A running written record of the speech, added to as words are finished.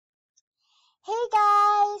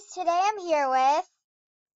today I'm here with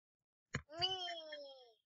me.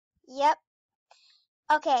 Yep.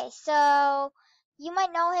 Okay, so you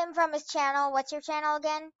might know him from his channel. What's your channel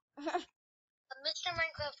again? Mr.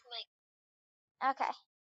 Minecraft Mike. Okay.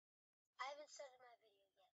 I haven't started my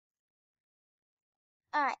video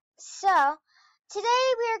yet. Alright, so today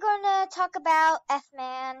we are going to talk about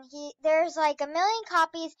Fman. There's like 1 million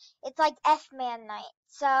copies. It's like Fman night.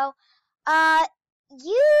 So,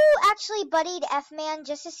 you actually buddied Fman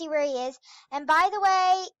just to see where he is. And by the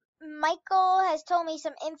way, Michael has told me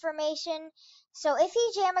some information. So if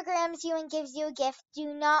he jamagrams you and gives you a gift,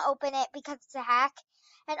 do not open it because it's a hack.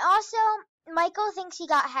 And also, Michael thinks he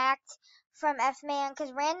got hacked from Fman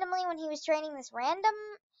because randomly when he was training this random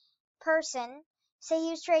person, say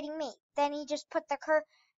he was trading me, then he just put the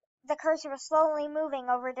cursor was slowly moving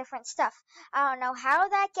over different stuff. I don't know how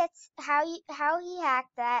how he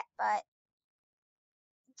hacked that, but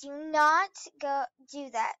do not go do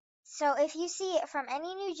that. So if you see it from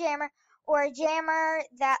any new jammer or a jammer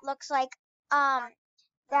that looks like that. And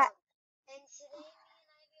today me and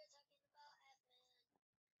Ivy are talking about Fman.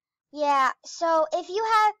 Yeah. So if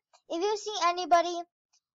you see anybody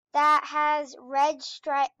that has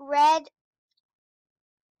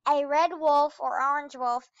a red wolf or orange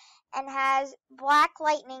wolf and has black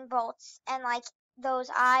lightning bolts and like those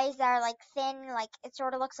eyes that are like thin, like it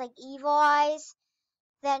sort of looks like evil eyes,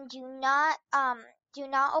 then do not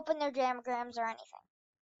open their jamagrams or anything.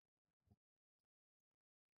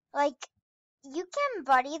 Like you can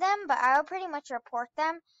buddy them, but I'll pretty much report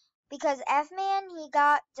them because Fman he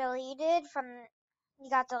got deleted.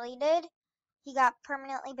 He got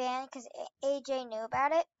permanently banned because AJ knew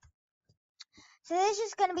about it. So this is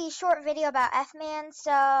just going to be a short video about Fman.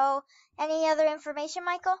 So, any other information,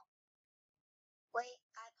 Michael? Wait,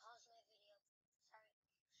 I paused my video. Sorry.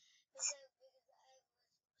 Because I was starting my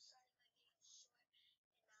video short and now I'm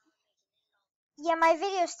making it long. Yeah, my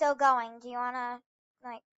video's still going. Do you want to,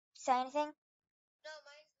 like, say anything? No,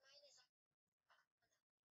 mine is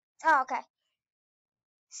Oh, okay.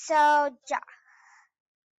 So, We're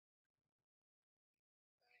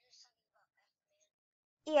just talking about Fman.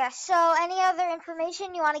 yeah, so any other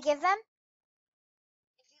information you want to give them? If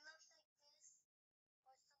he looks like this or something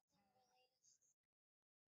related, see look, and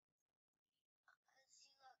he was permanently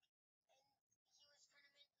banned by Animal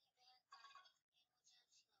Jam.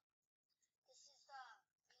 See look, this is the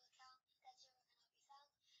real account that never cannot be found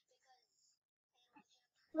because Animal Jam.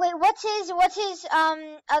 Wait, what's his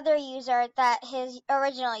other user that his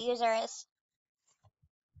original user is?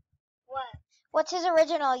 What? What's his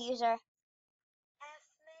original user?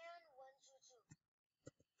 Fman122.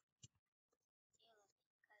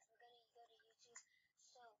 Guys, we're gonna go to YouTube.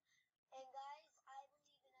 So, and guys, I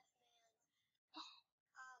believe in Fman.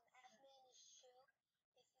 Fman is true.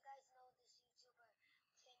 If you guys know this YouTuber,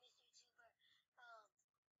 famous YouTuber,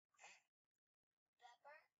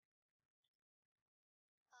 Pepper,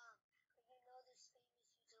 if you know this famous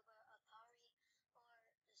YouTuber, Apari, or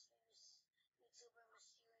this famous YouTuber,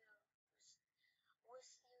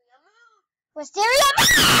 Wisteria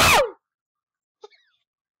Moon!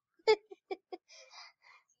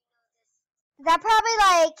 That probably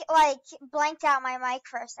like blanked out my mic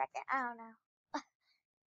for a second. I don't know. Okay,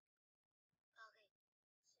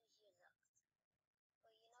 so here's up.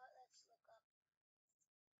 Well, you know what? Let's look up.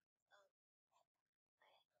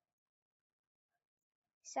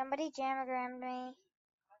 Somebody jamagrammed me.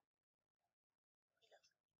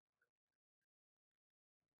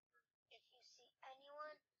 If you see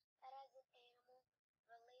anyone that has an animal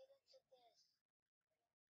related to this,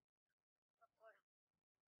 report them.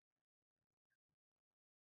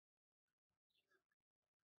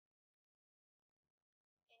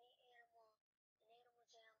 Any animal, an animal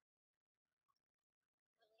jam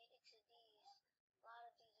related to these. A lot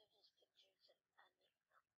of these are just pictures of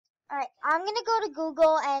Alright, I'm gonna go to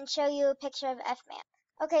Google and show you a picture of Fman.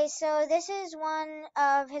 Okay, so this is one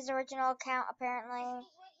of his original account apparently. This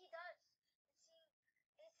is what he does. See,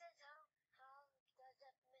 it says how he does Fman.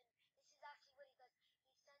 This is actually what he does. He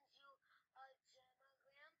sends you a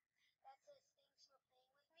jamagram that says thanks for playing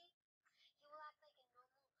with me. He will act like a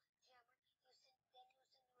normal jammer. Then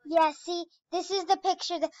he'll send you Yeah, see, this is the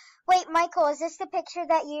picture that. Wait, Michael, is this the picture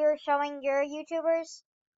that you're showing your YouTubers?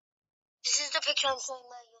 This is the picture I'm showing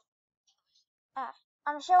my YouTubers.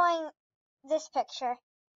 I'm showing this picture.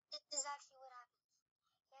 This is actually what happens.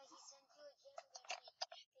 Yeah, he sends you a jamagram saying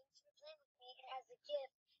thanks for playing with me, and as a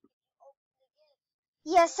gift, if you open the gift.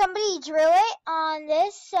 Yeah, somebody drew it on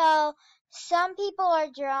this, so some people are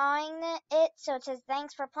drawing it, so it says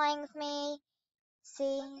thanks for playing with me.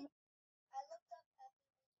 See? I looked up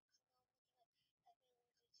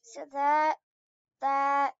So that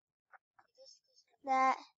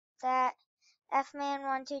that Fman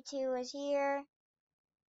 122 is here.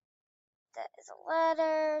 That is a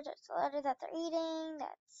letter. That's a letter that they're eating.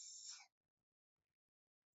 That's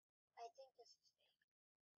I think this is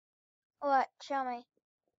fake. what? Show me.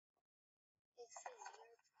 This is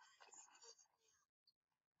your prize. Yeah, that's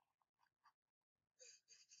this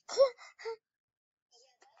is what he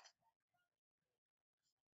does, guys.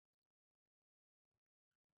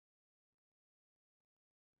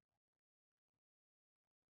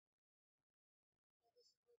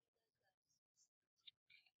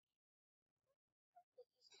 If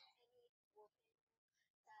you see any wolf animal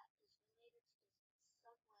that is related to this in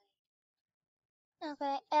some way,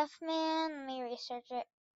 Okay, Fman. Let me research it.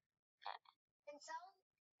 and tell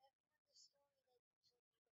everyone the story that you told me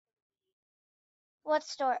before the video. What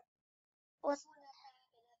story? What? This one that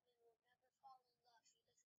happened, Edmund will never fall in love. He doesn't.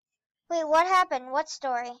 Wait, what happened? What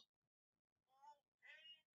story? Like tell them the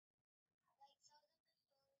story that like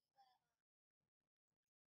what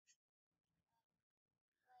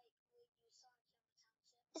you saw in Jama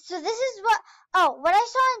Township. So this is what I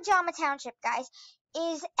saw in Jama Township, guys,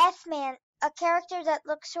 is Fman, a character that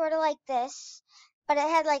looks sort of like this, but it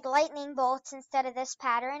had like lightning bolts instead of this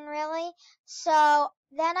pattern, really. So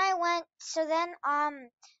then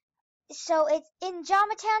so it's in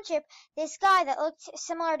Jama Township, this guy that looked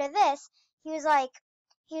similar to this, he was like,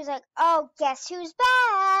 oh, guess who's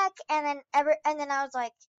back? And then I was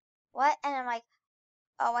like, what? And I'm like,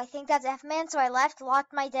 oh, I think that's Fman. So I left,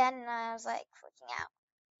 locked my den, and I was like freaking out.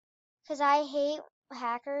 Cause I hate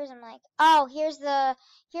hackers. I'm like, oh, here's the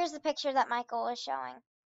picture that Michael was showing. And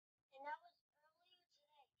that was earlier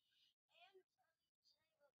today. And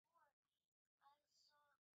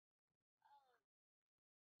earlier today before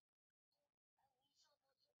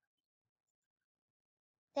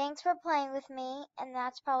I saw Thanks for playing with me, and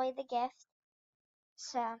that's probably the gift.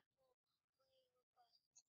 So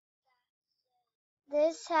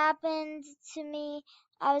this happened to me.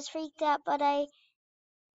 I was freaked out, but I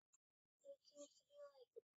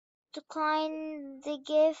declined the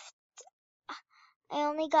gift. I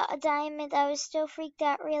only got a diamond. I was still freaked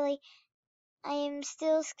out, really. I am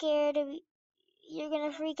still scared of you're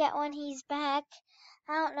gonna freak out when he's back.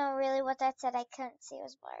 I don't know really what that said. I couldn't see. It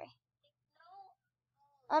was blurry.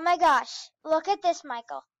 Oh my gosh. Look at this,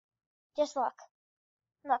 Michael. Just look.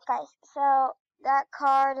 Look, guys. So that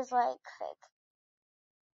card is like fake.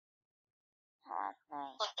 Hold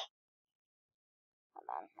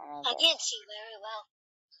on. I can't see very well.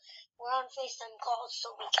 We're on FaceTime calls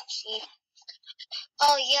so we can see.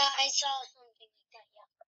 Oh yeah, I saw something like that,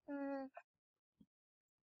 yeah.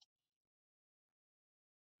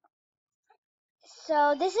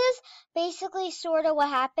 So this is basically sort of what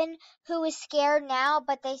happened. Who is scared now,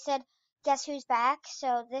 but they said, guess who's back?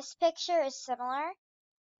 So this picture is similar.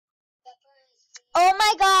 Oh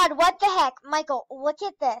my god, what the heck? Michael, look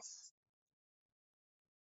at this.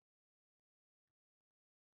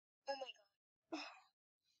 Oh my god.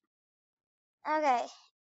 Okay.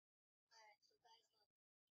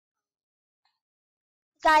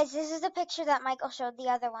 Guys, this is the picture that Michael showed, the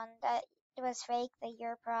other one that was fake, the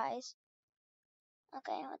your prize.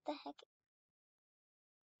 Okay, what the heck?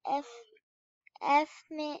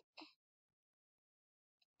 Fman.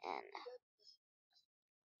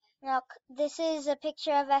 Look, this is a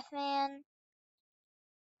picture of Fman.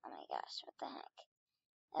 Oh my gosh, what the heck?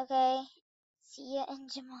 Okay, see ya in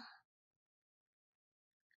Jamal.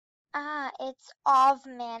 Ah, it's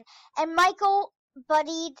Ovman. And Michael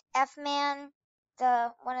buddied Fman,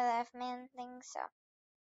 one of the Fman things, so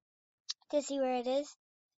to see where it is.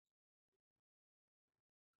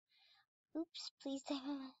 Oops, please say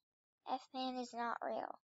Fman is not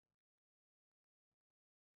real.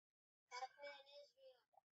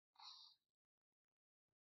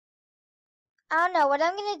 I don't know. What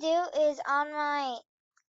I'm gonna do is on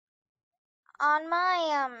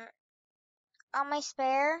my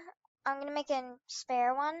spare, I'm gonna make a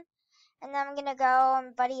spare one, and then I'm gonna go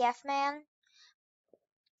and buddy Fman.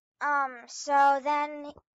 So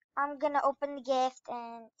then I'm gonna open the gift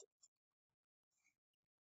and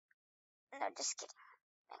no, just kidding.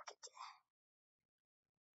 I could do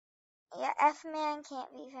that. Yeah, Fman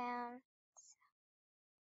can't be found.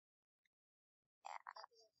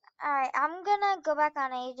 Yeah. Alright, I'm gonna go back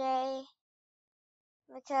on AJ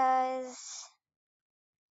because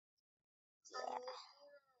yeah.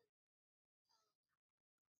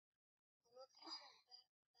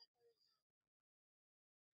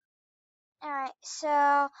 Alright,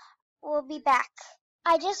 so we'll be back.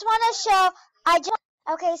 I just want to show,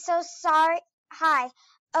 okay, so sorry, hi.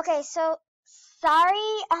 Okay, so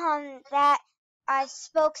sorry, that I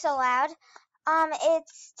spoke so loud.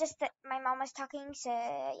 It's just that my mom was talking, so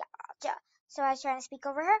yeah, so I was trying to speak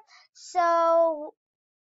over her. So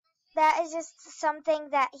that is just something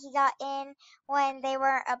that he got in when they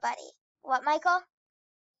weren't a buddy. What, Michael?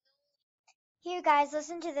 Here, guys,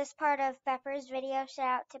 listen to this part of Pepper's video. Shout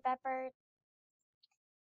out to Pepper.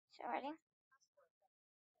 So, ready?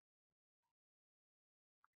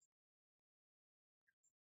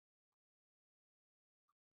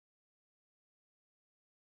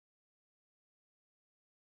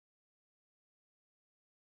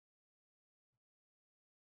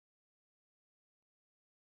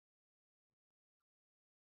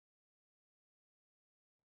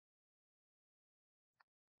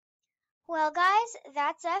 Well, guys,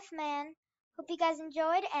 that's Fman. Hope you guys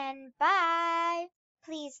enjoyed, and bye.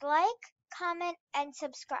 Please like, comment, and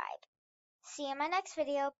subscribe. See you in my next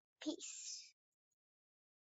video. Peace.